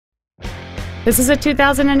This is a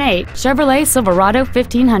 2008 Chevrolet Silverado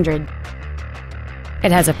 1500.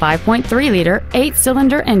 It has a 5.3-liter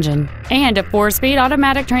 8-cylinder engine and a 4-speed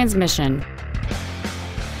automatic transmission.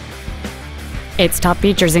 Its top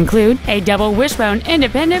features include a double wishbone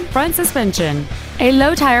independent front suspension, a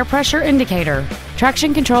low tire pressure indicator,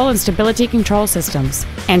 traction control and stability control systems,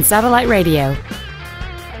 and satellite radio.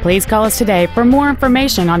 Please call us today for more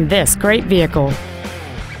information on this great vehicle.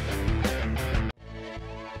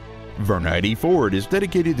 VernEideFord is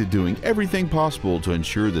dedicated to doing everything possible to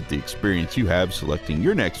ensure that the experience you have selecting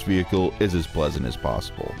your next vehicle is as pleasant as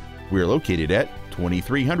possible. We are located at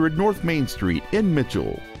 2300 North Main Street in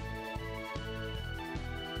Mitchell.